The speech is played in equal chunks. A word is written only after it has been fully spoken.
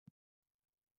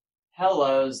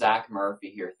Hello, Zach Murphy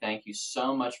here. Thank you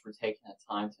so much for taking the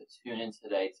time to tune in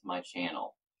today to my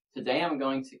channel. Today I'm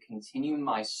going to continue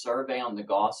my Survey on the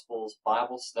Gospels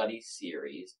Bible Study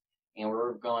series, and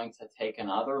we're going to take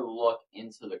another look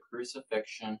into the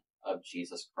crucifixion of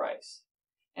Jesus Christ.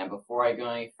 And before I go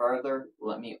any further,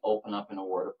 let me open up in a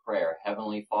word of prayer.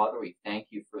 Heavenly Father, we thank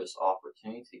you for this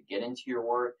opportunity to get into your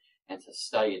word and to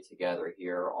study it together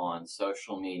here on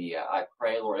social media. I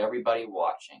pray, Lord, everybody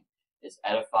watching is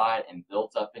edified and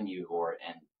built up in you, Lord,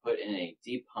 and put in a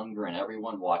deep hunger in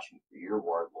everyone watching for your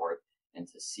word, Lord, and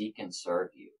to seek and serve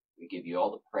you. We give you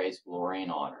all the praise, glory,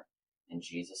 and honor. In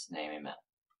Jesus' name, amen.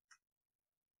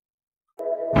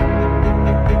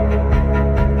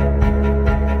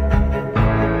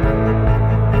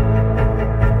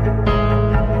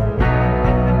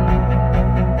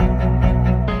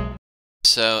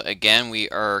 So again, we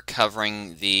are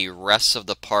covering the rest of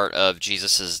the part of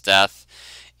Jesus' death.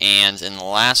 And in the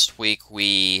last week,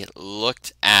 we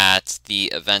looked at the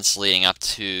events leading up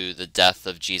to the death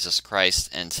of Jesus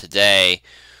Christ. And today,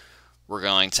 we're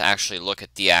going to actually look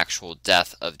at the actual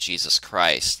death of Jesus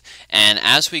Christ. And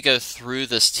as we go through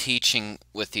this teaching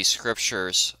with these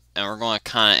scriptures, and we're going to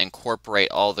kind of incorporate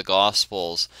all the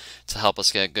Gospels to help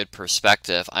us get a good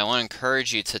perspective, I want to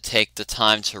encourage you to take the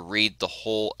time to read the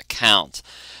whole account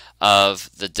of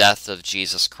the death of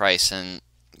Jesus Christ. And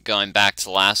going back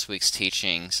to last week's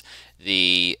teachings,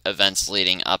 the events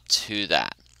leading up to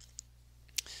that.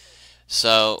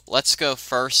 So let's go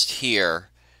first here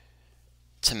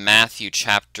to Matthew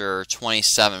chapter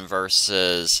 27,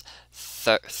 verses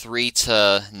 3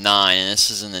 to 9, and this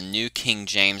is in the New King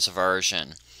James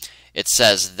Version. It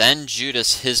says, "Then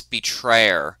Judas, his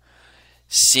betrayer,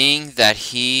 seeing that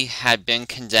he had been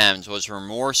condemned, was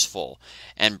remorseful,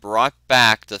 and brought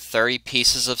back the 30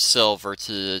 pieces of silver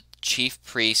to the chief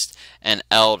priests and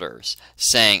elders,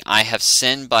 saying, I have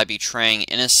sinned by betraying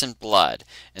innocent blood.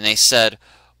 And they said,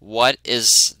 What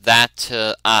is that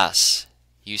to us?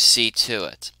 You see to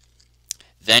it.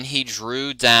 Then he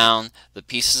drew down the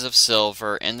pieces of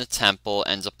silver in the temple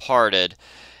and departed,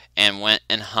 and went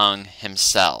and hung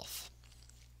himself."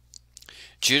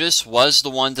 Judas was the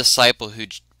one disciple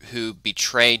who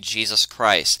betrayed Jesus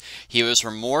Christ. He was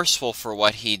remorseful for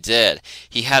what he did.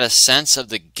 He had a sense of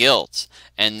the guilt,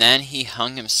 and then he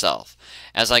hung himself.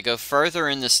 As I go further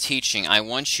in this teaching, I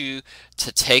want you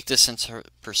to take this into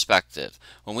perspective.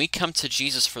 When we come to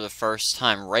Jesus for the first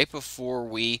time, right before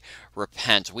we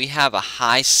repent, we have a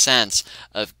high sense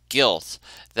of guilt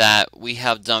that we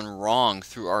have done wrong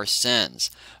through our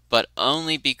sins. But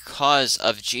only because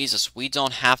of Jesus, we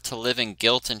don't have to live in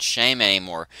guilt and shame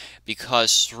anymore,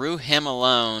 because through Him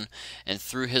alone and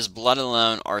through His blood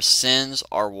alone, our sins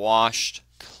are washed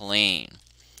clean.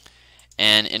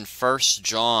 And in 1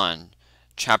 John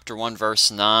chapter 1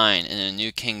 verse 9 in the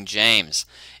New King James,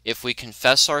 if we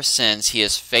confess our sins, He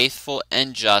is faithful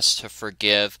and just to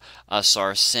forgive us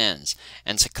our sins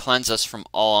and to cleanse us from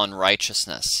all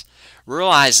unrighteousness.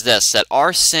 Realize this, that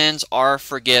our sins are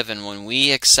forgiven when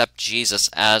we accept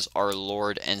Jesus as our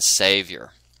Lord and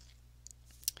Savior.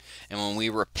 And when we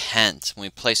repent, when we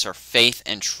place our faith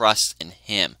and trust in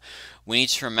Him. We need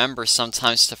to remember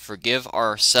sometimes to forgive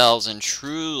ourselves and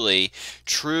truly,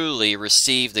 truly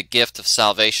receive the gift of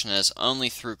salvation as only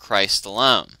through Christ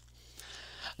alone.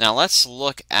 Now let's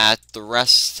look at the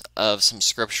rest of some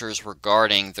scriptures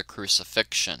regarding the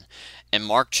crucifixion. In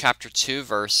Mark chapter 2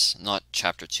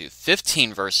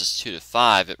 15 verses 2 to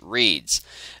 5, it reads,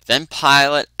 "Then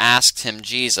Pilate asked him,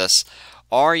 Jesus,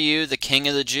 Are you the King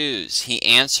of the Jews? He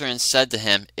answered and said to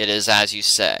him, It is as you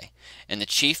say. And the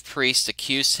chief priests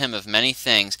accused him of many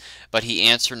things, but he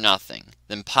answered nothing.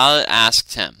 Then Pilate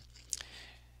asked him,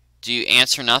 Do you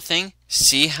answer nothing?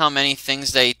 See how many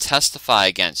things they testify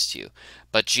against you.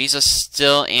 But Jesus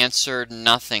still answered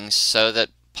nothing, so that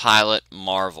Pilate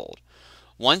marveled."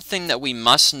 One thing that we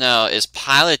must know is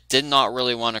Pilate did not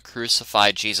really want to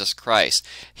crucify Jesus Christ.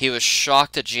 He was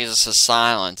shocked at Jesus'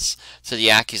 silence to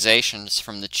the accusations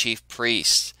from the chief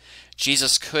priests.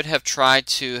 Jesus could have tried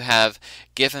to have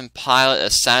given Pilate a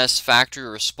satisfactory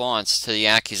response to the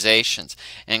accusations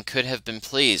and could have been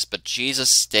pleased, but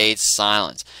Jesus stayed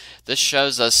silent. This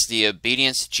shows us the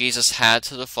obedience Jesus had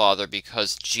to the Father,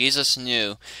 because Jesus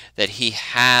knew that he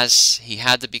had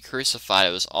to be crucified.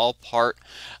 It was all part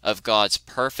of God's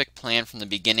perfect plan from the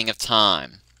beginning of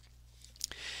time.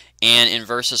 And in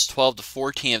verses 12 to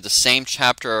 14 of the same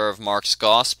chapter of Mark's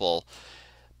Gospel,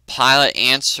 Pilate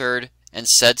answered and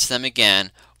said to them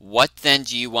again, What then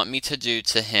do you want me to do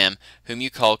to him whom you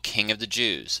call King of the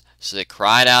Jews? So they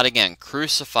cried out again,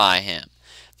 Crucify him.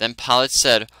 Then Pilate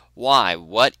said, Why?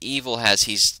 What evil has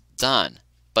he done?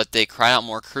 But they cried out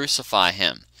more, Crucify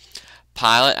him.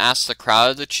 Pilate asked the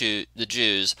crowd of the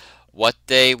Jews what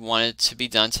they wanted to be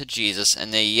done to Jesus,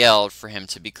 and they yelled for him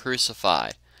to be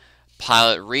crucified.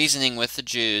 Pilate, reasoning with the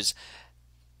Jews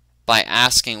by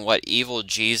asking what evil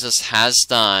Jesus has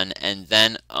done, and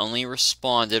then only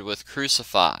responded with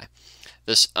 "Crucify."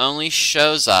 This only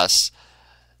shows us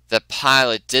that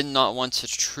Pilate did not want to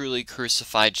truly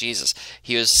crucify Jesus.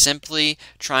 He was simply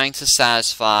trying to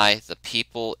satisfy the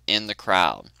people in the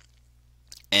crowd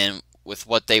and with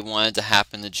what they wanted to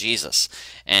happen to Jesus.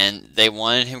 And they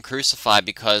wanted him crucified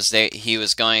because he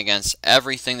was going against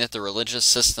everything that the religious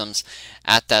systems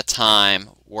at that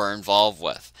time were involved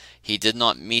with. He did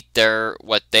not meet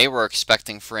what they were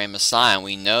expecting for a Messiah, and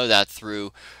we know that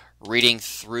through reading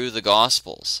through the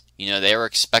Gospels. They were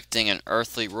expecting an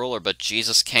earthly ruler, but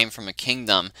Jesus came from a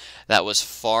kingdom that was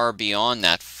far beyond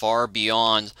that, far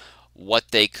beyond what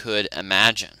they could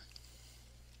imagine.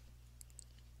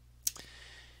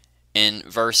 In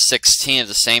verse 16 of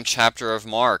the same chapter of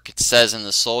Mark, it says, "And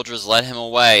the soldiers led him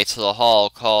away to the hall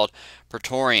called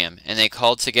Praetorium, and they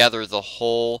called together the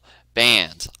whole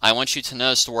band." I want you to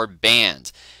notice the word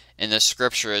 "band" in this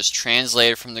scripture is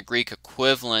translated from the Greek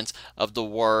equivalent of the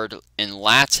word in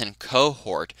Latin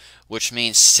 "cohort," which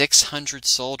means 600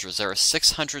 soldiers. There are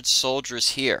 600 soldiers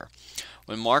here.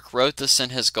 When Mark wrote this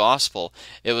in his gospel,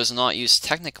 it was not used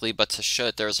technically, but to show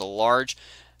that there is a large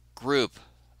group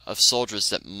of soldiers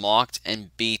that mocked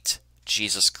and beat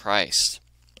Jesus Christ.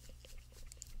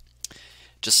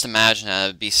 Just imagine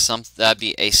that. That'd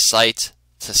be a sight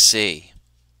to see.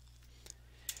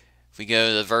 If we go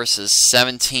to the verses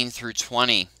 17 through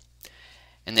 20,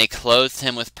 "And they clothed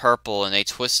him with purple, and they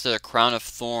twisted a crown of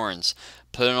thorns,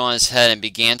 put it on his head, and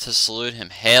began to salute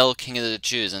him, 'Hail, King of the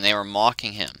Jews!' And they were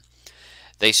mocking him.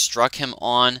 They struck him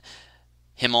on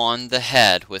the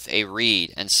head with a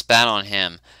reed, and spat on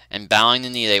him, and bowing the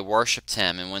knee they worshipped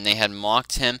him. And when they had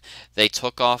mocked him, they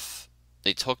took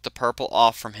the purple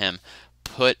off from him,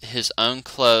 put his own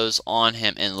clothes on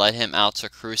him, and led him out to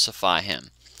crucify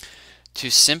him." To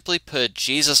simply put,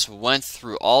 Jesus went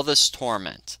through all this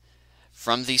torment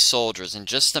from these soldiers, and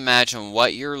just imagine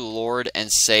what your Lord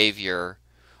and Savior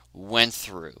went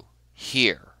through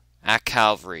here at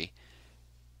Calvary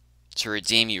to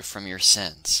redeem you from your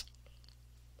sins,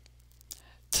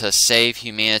 to save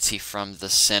humanity from the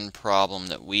sin problem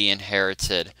that we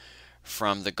inherited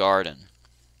from the garden.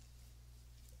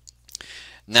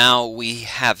 Now we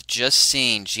have just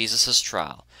seen Jesus'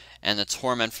 trial and the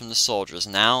torment from the soldiers.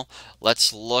 Now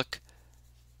let's look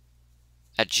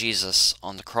at Jesus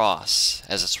on the cross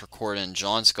as it's recorded in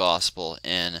John's Gospel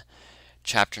in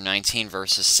chapter 19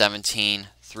 verses 17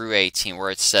 through 18, where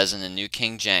it says in the New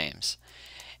King James,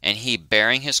 "And he,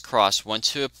 bearing his cross, went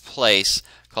to a place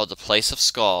called the place of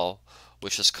skull,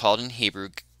 which is called in Hebrew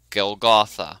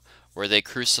Golgotha, where they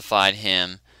crucified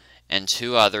him and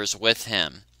two others with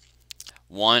him,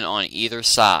 one on either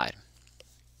side,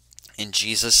 and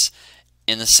Jesus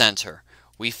in the center."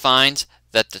 We find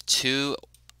that the two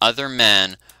other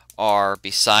men are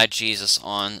beside Jesus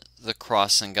on the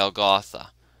cross in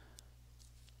Golgotha.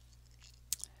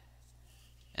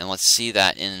 And let's see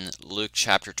that in Luke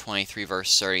chapter 23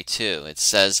 verse 32. It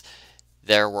says,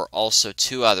 "There were also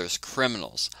two others,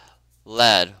 criminals,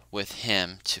 led with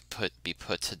him to be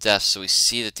put to death." So we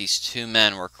see that these two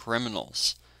men were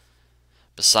criminals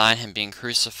beside him being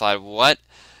crucified. What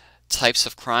types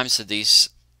of crimes did these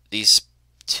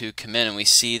two commit? And we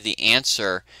see the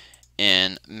answer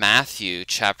in Matthew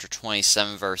chapter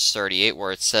 27 verse 38,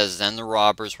 where it says, "Then the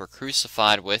robbers were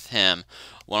crucified with him,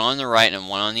 one on the right and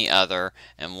one on the other,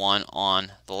 and one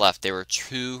on the left." They were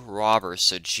two robbers.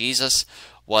 So Jesus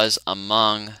was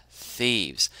among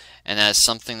thieves. And that is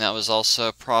something that was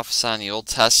also prophesied in the Old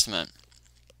Testament.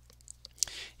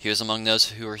 He was among those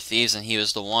who were thieves, and he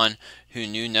was the one who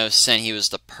knew no sin. He was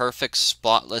the perfect,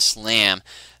 spotless lamb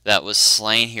that was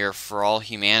slain here for all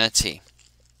humanity.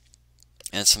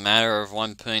 And it's a matter of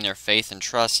one putting their faith and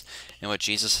trust in what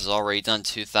Jesus has already done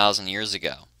 2,000 years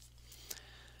ago.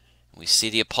 We see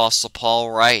the Apostle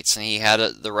Paul writes, and he had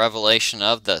the revelation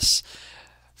of this,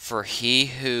 For he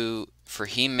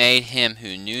made him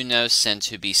who knew no sin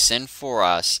to be sin for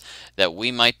us, that we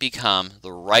might become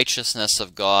the righteousness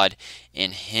of God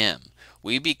in him."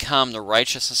 We become the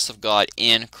righteousness of God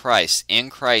in Christ. In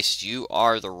Christ, you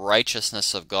are the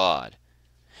righteousness of God.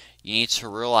 You need to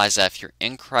realize that if you're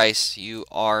in Christ, you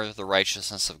are the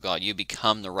righteousness of God. You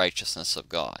become the righteousness of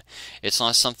God. It's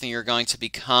not something you're going to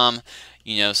become,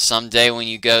 someday when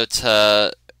you go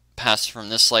to pass from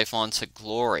this life on to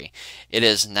glory. It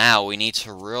is now. We need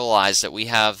to realize that we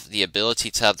have the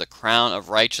ability to have the crown of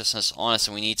righteousness on us,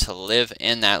 and we need to live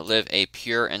in that, live a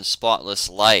pure and spotless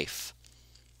life.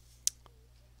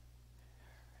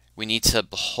 We need to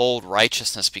behold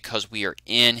righteousness because we are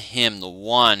in Him, the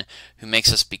one who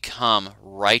makes us become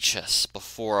righteous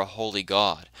before a holy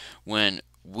God, when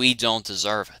we don't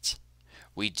deserve it.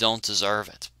 We don't deserve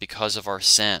it because of our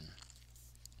sin.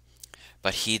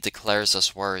 But He declares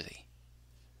us worthy,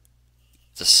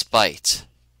 despite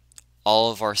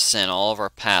all of our sin, all of our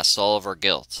past, all of our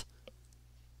guilt.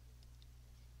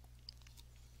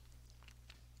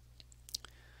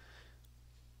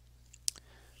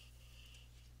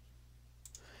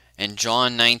 And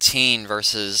John 19,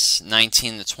 verses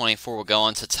 19 to 24 will go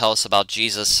on to tell us about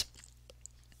Jesus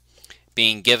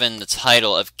being given the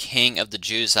title of King of the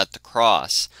Jews at the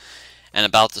cross, and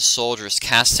about the soldiers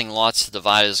casting lots to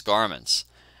divide His garments.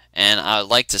 And I would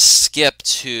like to skip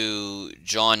to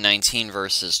John 19,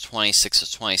 verses 26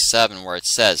 to 27, where it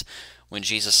says, "When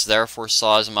Jesus therefore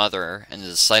saw His mother and the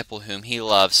disciple whom He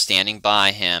loved standing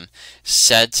by Him,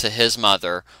 said to His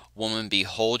mother, Woman,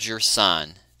 behold your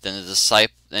son. Then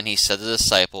He said to the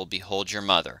disciple, Behold your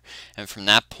mother. And from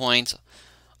that point,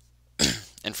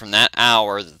 and from that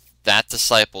hour, that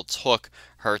disciple took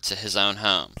her to his own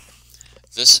home."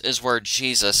 This is where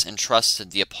Jesus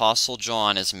entrusted the Apostle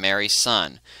John as Mary's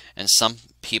son, and some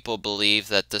people believe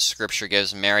that this scripture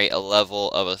gives Mary a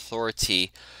level of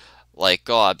authority like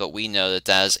God, but we know that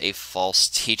that is a false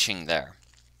teaching there.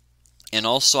 And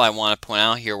also I want to point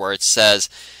out here where it says,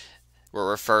 where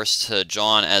it refers to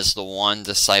John as the one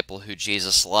disciple who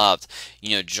Jesus loved.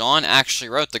 You know, John actually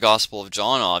wrote the Gospel of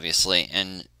John, obviously,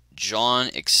 and John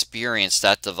experienced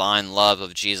that divine love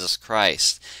of Jesus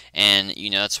Christ. And, you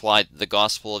know, that's why the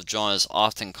Gospel of John is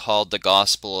often called the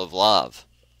Gospel of Love.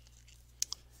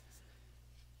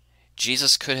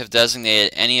 Jesus could have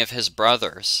designated any of His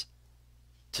brothers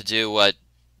to do what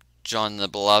John the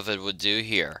Beloved would do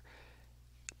here,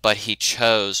 but He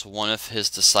chose one of His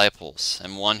disciples,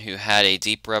 and one who had a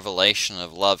deep revelation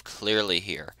of love clearly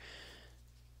here.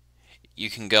 You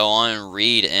can go on and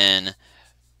read in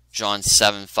John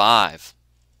 7:5,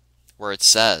 where it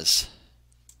says,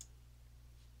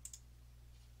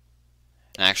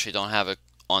 and I actually don't have it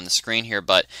on the screen here,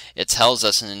 but it tells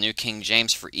us in the New King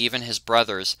James, "For even His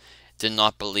brothers did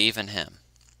not believe in Him."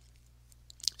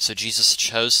 So Jesus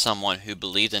chose someone who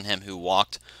believed in Him, who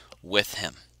walked with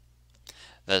Him.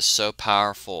 That is so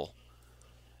powerful,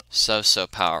 so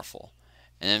powerful.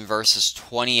 And in verses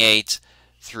 28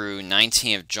 through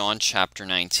 19 of John chapter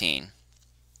 19,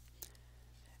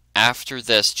 "After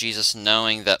this, Jesus,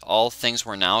 knowing that all things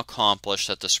were now accomplished,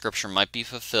 that the scripture might be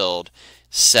fulfilled,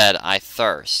 said, I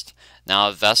thirst. Now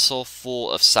a vessel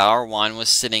full of sour wine was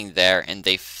sitting there, and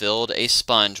they filled a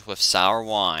sponge with sour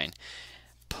wine,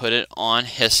 put it on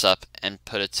hyssop, and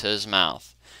put it to His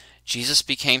mouth. Jesus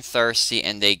became thirsty,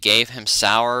 and they gave Him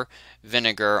sour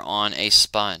vinegar on a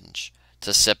sponge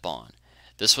to sip on."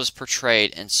 This was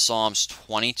portrayed in Psalms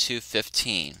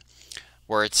 22:15,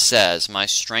 where it says, "My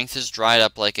strength is dried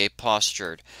up like a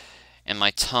potsherd, and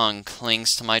my tongue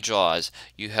clings to my jaws.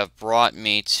 You have brought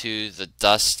me to the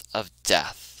dust of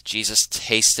death." Jesus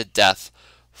tasted death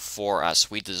for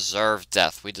us. We deserve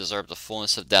death. We deserve the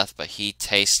fullness of death, but He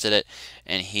tasted it,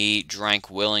 and He drank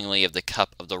willingly of the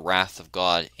cup of the wrath of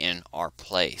God in our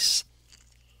place.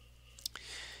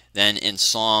 Then in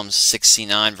Psalms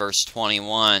 69 verse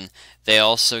 21, they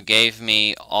also gave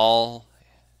me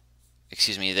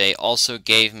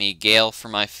gale for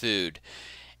my food,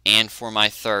 and for my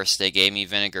thirst they gave me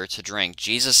vinegar to drink.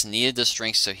 Jesus needed this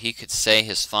drink so He could say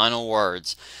His final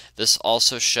words. This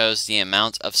also shows the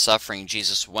amount of suffering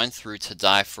Jesus went through to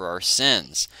die for our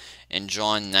sins. In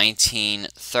John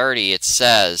 19:30 it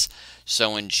says,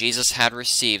 "So when Jesus had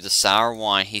received the sour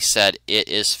wine, He said, 'It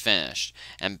is finished,'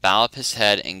 and bowed up His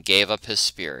head and gave up His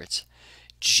spirit."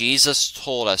 Jesus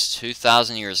told us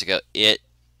 2,000 years ago, "It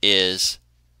is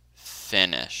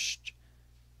finished."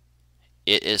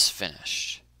 It is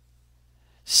finished.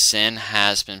 Sin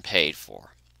has been paid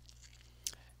for.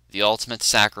 The ultimate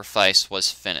sacrifice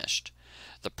was finished.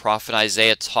 The prophet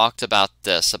Isaiah talked about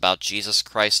this, about Jesus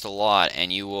Christ a lot,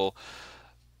 and you will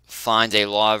find a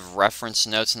lot of reference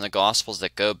notes in the Gospels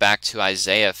that go back to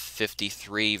Isaiah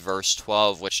 53 verse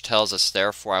 12, which tells us,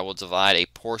 "Therefore I will divide a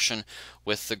portion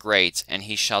with the great, and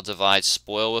He shall divide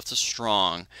spoil with the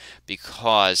strong,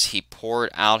 because He poured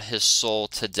out His soul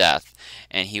to death,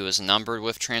 and He was numbered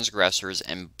with transgressors,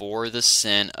 and bore the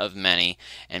sin of many,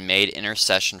 and made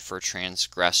intercession for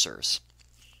transgressors."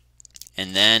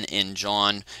 And then in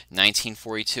John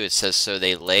 19:42 it says, "So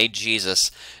they laid Jesus,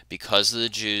 because of the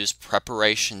Jews'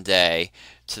 preparation day,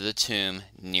 to the tomb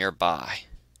nearby."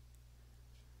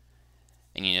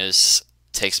 And you know, this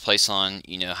takes place on,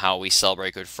 you know, how we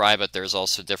celebrate Good Friday, but there's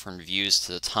also different views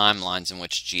to the timelines in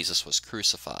which Jesus was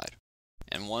crucified.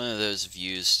 And one of those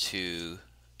views to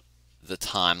the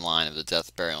timeline of the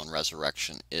death, burial, and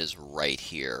resurrection is right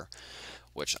here,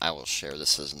 which I will share.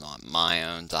 This is not my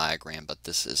own diagram, but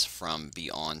this is from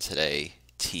Beyond Today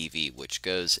TV, which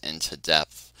goes into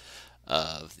depth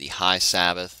of the high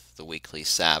Sabbath, the weekly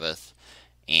Sabbath,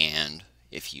 and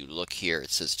if you look here, it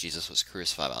says Jesus was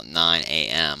crucified about 9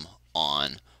 a.m.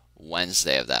 on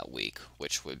Wednesday of that week,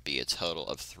 which would be a total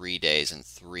of 3 days and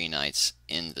 3 nights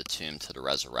in the tomb to the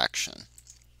resurrection.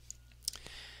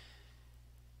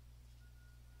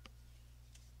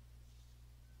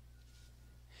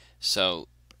 So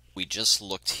we just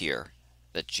looked here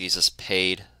that Jesus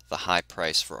paid the high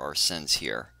price for our sins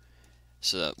here,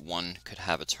 so that one could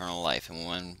have eternal life. And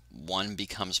when one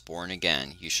becomes born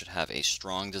again, you should have a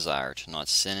strong desire to not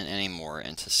sin anymore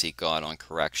and to seek God on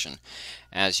correction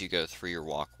as you go through your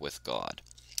walk with God.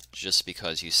 Just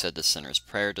because you said the sinner's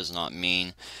prayer does not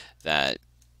mean that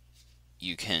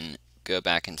you can go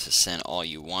back into sin all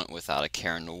you want without a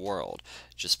care in the world.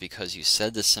 Just because you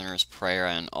said the sinner's prayer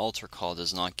at an altar call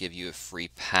does not give you a free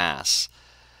pass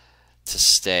to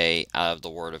stay out of the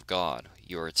Word of God.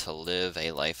 You are to live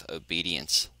a life of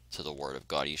obedience to the Word of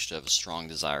God. You should have a strong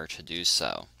desire to do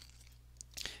so.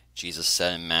 Jesus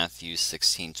said in Matthew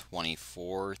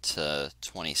 16:24 to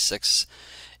 26,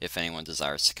 "If anyone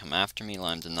desires to come after me,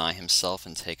 let him deny himself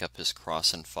and take up his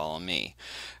cross and follow me.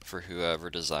 For whoever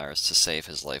desires to save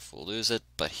his life will lose it,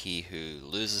 but he who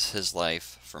loses his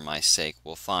life for my sake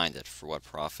will find it. For what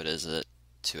profit is it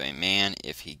to a man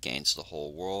if he gains the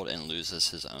whole world and loses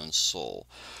his own soul?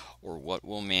 Or what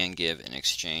will man give in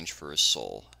exchange for his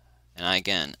soul?" And I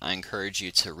encourage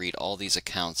you to read all these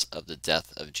accounts of the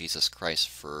death of Jesus Christ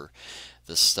for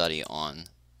the study on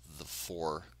the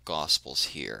 4 Gospels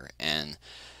here. And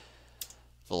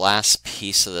the last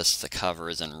piece of this to cover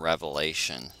is in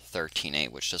Revelation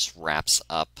 13:8, which just wraps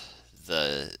up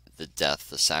the death,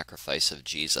 the sacrifice of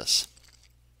Jesus.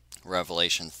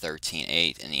 Revelation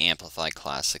 13:8 in the Amplified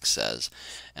Classic says,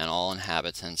 "And all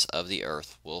inhabitants of the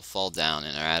earth will fall down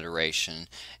in adoration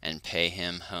and pay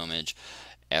him homage,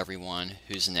 everyone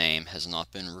whose name has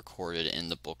not been recorded in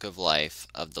the book of life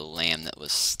of the Lamb that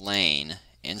was slain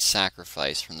in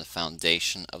sacrifice from the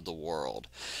foundation of the world."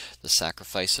 The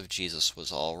sacrifice of Jesus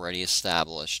was already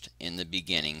established in the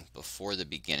beginning, before the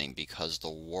beginning, because the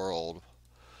world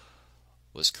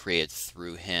was created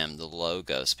through him, the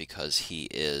Logos, because he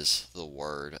is the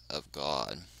Word of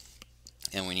God.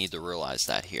 And we need to realize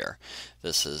that here.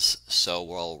 This is so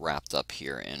well wrapped up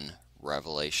here in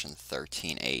Revelation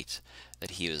 13:8,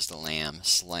 that he was the Lamb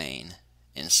slain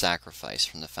in sacrifice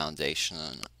from the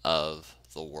foundation of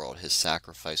the world. His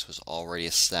sacrifice was already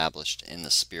established in the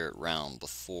spirit realm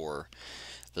before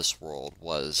this world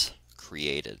was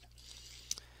created.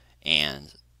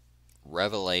 And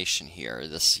Revelation here,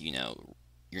 this, you're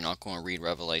not going to read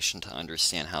Revelation to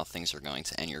understand how things are going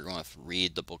to end. You're going to have to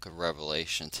read the book of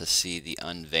Revelation to see the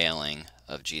unveiling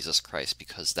of Jesus Christ,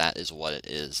 because that is what it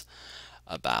is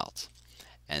about.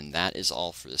 And that is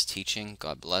all for this teaching.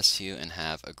 God bless you and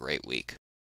have a great week.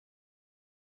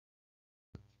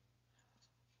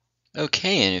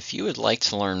 Okay, and if you would like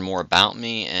to learn more about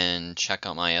me and check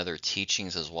out my other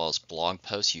teachings as well as blog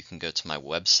posts, you can go to my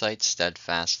website,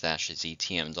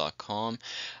 steadfast-ztm.com.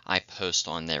 I post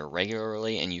on there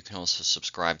regularly, and you can also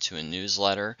subscribe to a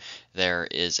newsletter. There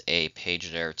is a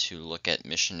page there to look at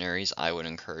missionaries I would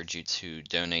encourage you to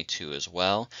donate to as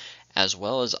well as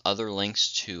other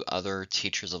links to other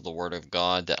teachers of the Word of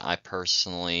God that I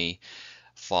personally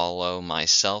follow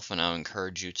myself, and I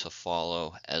encourage you to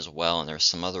follow as well. And there's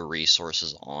some other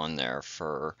resources on there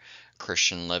for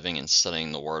Christian living and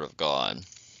studying the Word of God.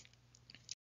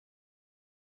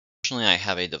 Additionally, I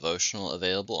have a devotional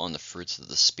available on the fruits of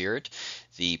the Spirit.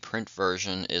 The print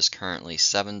version is currently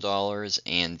 $7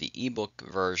 and the ebook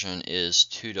version is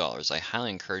 $2. I highly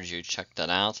encourage you to check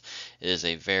that out. It is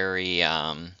a very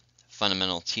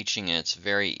fundamental teaching, and it's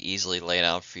very easily laid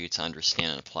out for you to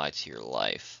understand and apply to your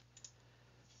life.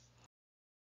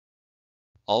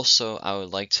 Also, I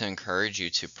would like to encourage you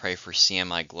to pray for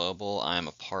CMI Global. I am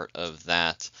a part of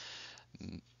that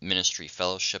ministry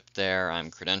fellowship there. I'm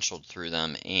credentialed through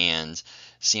them, and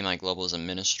CMI Global is a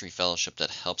ministry fellowship that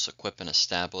helps equip and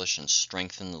establish and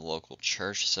strengthen the local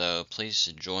church. So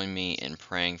please join me in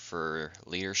praying for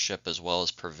leadership as well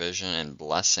as provision and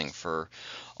blessing for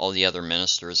all the other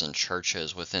ministers and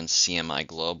churches within CMI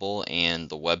Global. And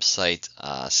the website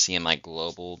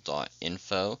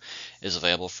cmiglobal.info is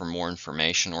available for more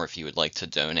information, or if you would like to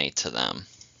donate to them.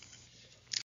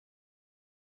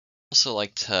 I'd also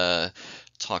like to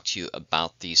talk to you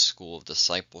about the School of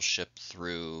Discipleship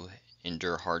through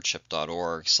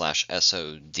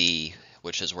endurehardship.org/SOD,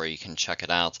 which is where you can check it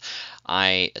out.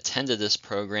 I attended this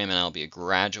program, and I'll be a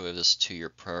graduate of this 2-year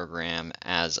program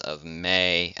as of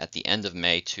May, at the end of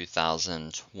May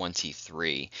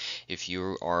 2023. If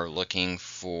you are looking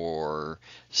for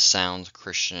sound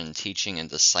Christian teaching and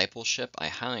discipleship, I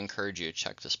highly encourage you to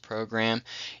check this program.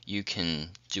 You can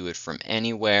do it from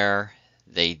anywhere.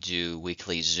 They do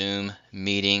weekly Zoom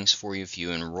meetings for you if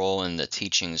you enroll, and the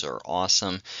teachings are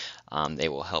awesome. They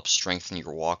will help strengthen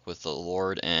your walk with the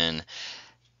Lord and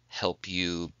help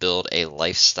you build a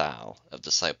lifestyle of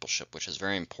discipleship, which is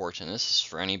very important. This is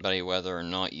for anybody, whether or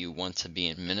not you want to be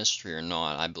in ministry or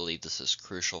not. I believe this is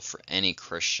crucial for any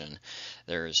Christian.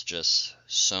 There is just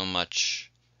so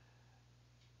much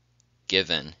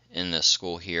given in this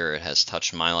school here. It has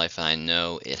touched my life, and I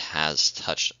know it has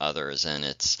touched others, and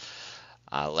it's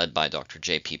led by Dr.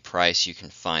 J.P. Price. You can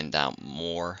find out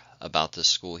more about this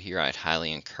school here. I'd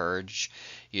highly encourage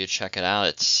you to check it out.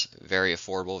 It's very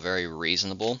affordable, very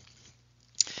reasonable.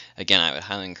 Again, I would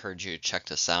highly encourage you to check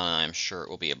this out, and I'm sure it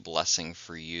will be a blessing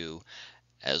for you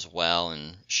as well,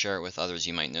 and share it with others.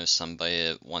 You might know somebody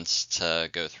that wants to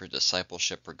go through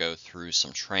discipleship or go through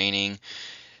some training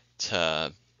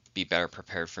to be better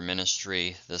prepared for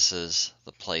ministry. This is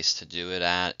the place to do it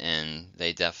at, and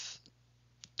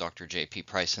Dr. J.P.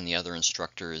 Price and the other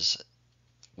instructors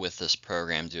with this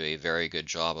program do a very good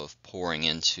job of pouring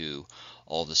into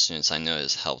all the students. I know it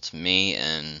has helped me,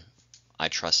 and I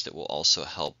trust it will also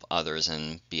help others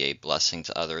and be a blessing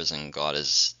to others, and God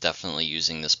is definitely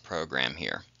using this program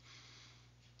here.